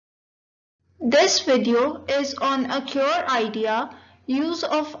This video is on a cure idea, use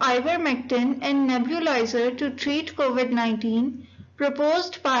of ivermectin in nebulizer to treat COVID-19,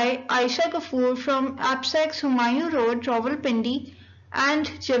 proposed by Aisha Kapoor from APSEC's Humayun Road, Rawalpindi, and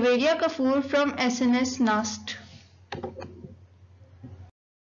Javeria Kapoor from SNS NAST.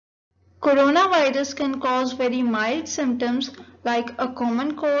 Coronavirus can cause very mild symptoms like a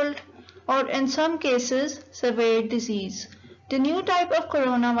common cold or in some cases severe disease. The new type of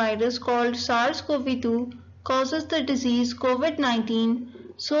coronavirus called SARS CoV-2 causes the disease COVID-19,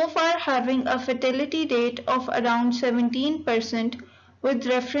 so far having a fatality rate of around 17% with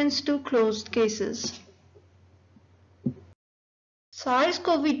reference to closed cases. SARS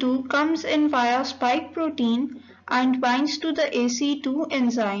CoV-2 comes in via spike protein and binds to the ACE2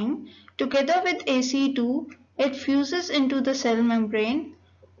 enzyme. Together with ACE2, it fuses into the cell membrane.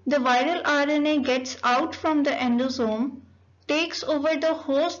 The viral RNA gets out from the endosome, takes over the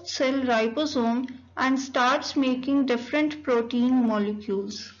host cell ribosome, and starts making different protein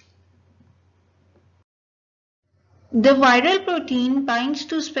molecules. The viral protein binds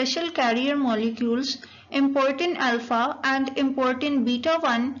to special carrier molecules, importin alpha and importin beta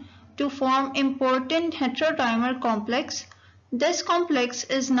 1, to form importin heterodimer complex. This complex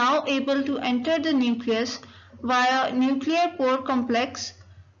is now able to enter the nucleus via nuclear pore complex.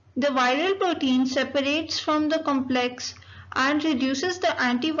 The viral protein separates from the complex and reduces the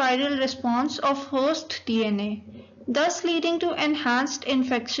antiviral response of host DNA, thus leading to enhanced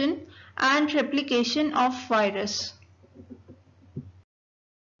infection and replication of virus.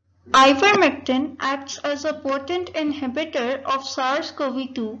 Ivermectin acts as a potent inhibitor of SARS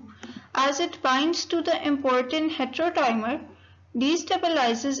CoV-2 as it binds to the importin heterodimer,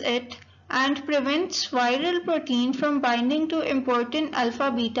 destabilizes it, and prevents viral protein from binding to importin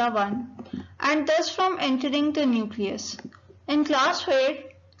alpha beta 1 and thus from entering the nucleus. In class where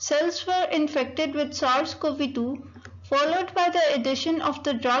cells were infected with SARS CoV-2 followed by the addition of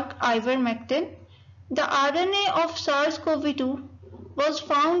the drug ivermectin, the RNA of SARS CoV-2 was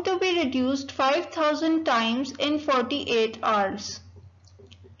found to be reduced 5,000 times in 48 hours.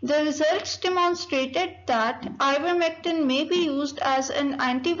 The results demonstrated that ivermectin may be used as an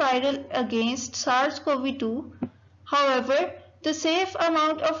antiviral against SARS CoV-2. However, the safe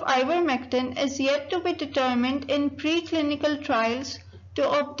amount of ivermectin is yet to be determined in preclinical trials to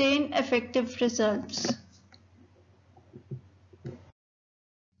obtain effective results.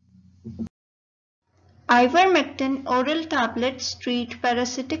 Ivermectin oral tablets treat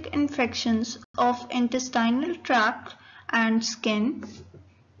parasitic infections of intestinal tract and skin.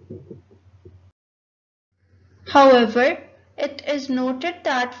 However, it is noted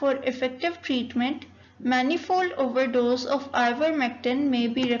that for effective treatment, manifold overdose of ivermectin may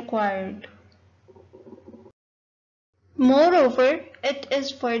be required. Moreover, it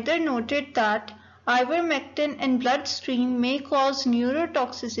is further noted that ivermectin in bloodstream may cause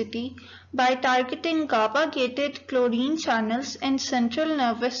neurotoxicity by targeting GABA-gated chlorine channels in central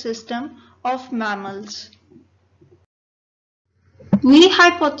nervous system of mammals. We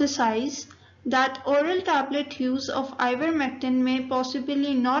hypothesize that oral tablet use of ivermectin may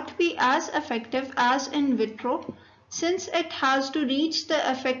possibly not be as effective as in vitro, since it has to reach the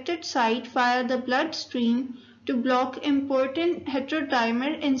affected site via the bloodstream to block importin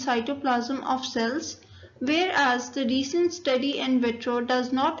heterodimer in cytoplasm of cells, whereas the recent study in vitro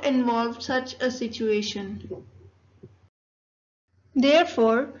does not involve such a situation.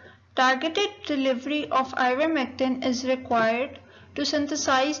 Therefore, targeted delivery of ivermectin is required to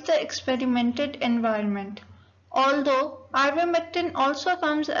synthesize the experimented environment. Although ivermectin also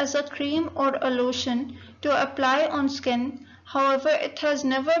comes as a cream or a lotion to apply on skin, however, it has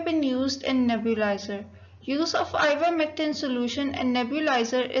never been used in nebulizer. Use of ivermectin solution in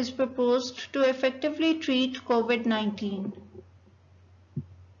nebulizer is proposed to effectively treat COVID-19.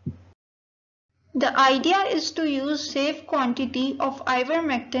 The idea is to use safe quantity of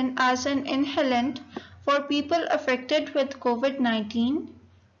ivermectin as an inhalant for people affected with COVID-19.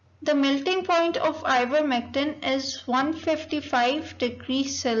 The melting point of ivermectin is 155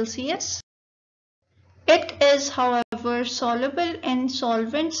 degrees Celsius. It is, however, soluble in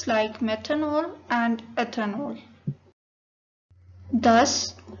solvents like methanol and ethanol.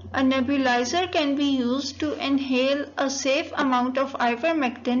 Thus, a nebulizer can be used to inhale a safe amount of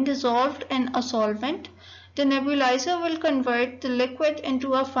ivermectin dissolved in a solvent. The nebulizer will convert the liquid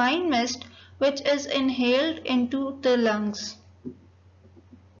into a fine mist which is inhaled into the lungs.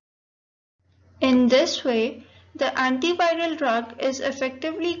 In this way, the antiviral drug is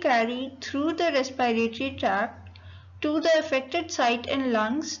effectively carried through the respiratory tract to the affected site in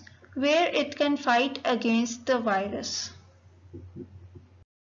lungs, where it can fight against the virus.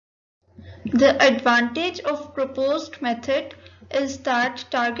 The advantage of proposed method is that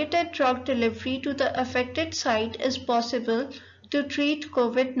targeted drug delivery to the affected site is possible to treat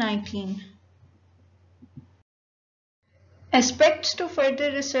COVID-19. Aspects to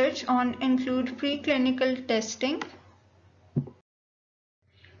further research on include preclinical testing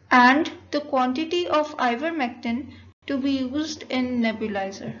and the quantity of ivermectin to be used in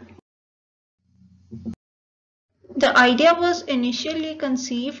nebulizer. The idea was initially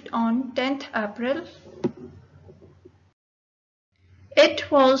conceived on 10th April. It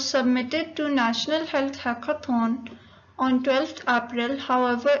was submitted to National Health Hackathon on 12th April,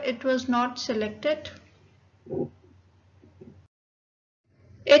 however it was not selected.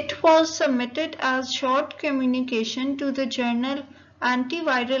 It was submitted as short communication to the journal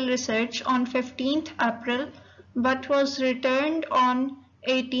Antiviral Research on 15th April but was returned on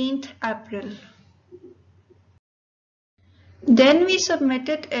 18th April. Then we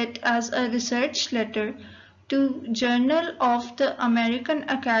submitted it as a research letter to Journal of the American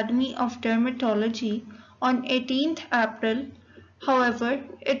Academy of Dermatology on 18th April. However,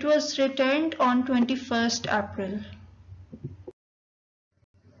 it was returned on 21st April.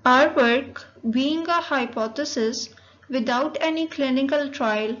 Our work, being a hypothesis without any clinical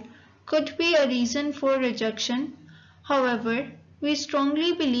trial, could be a reason for rejection. However, we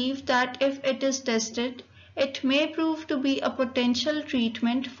strongly believe that if it is tested, it may prove to be a potential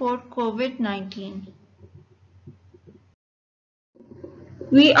treatment for COVID-19.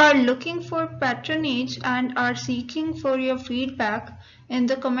 We are looking for patronage and are seeking for your feedback in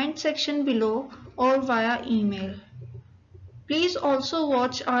the comment section below or via email. Please also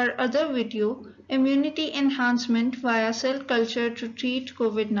watch our other video, Immunity Enhancement via Cell Culture to Treat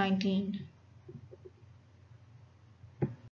COVID-19.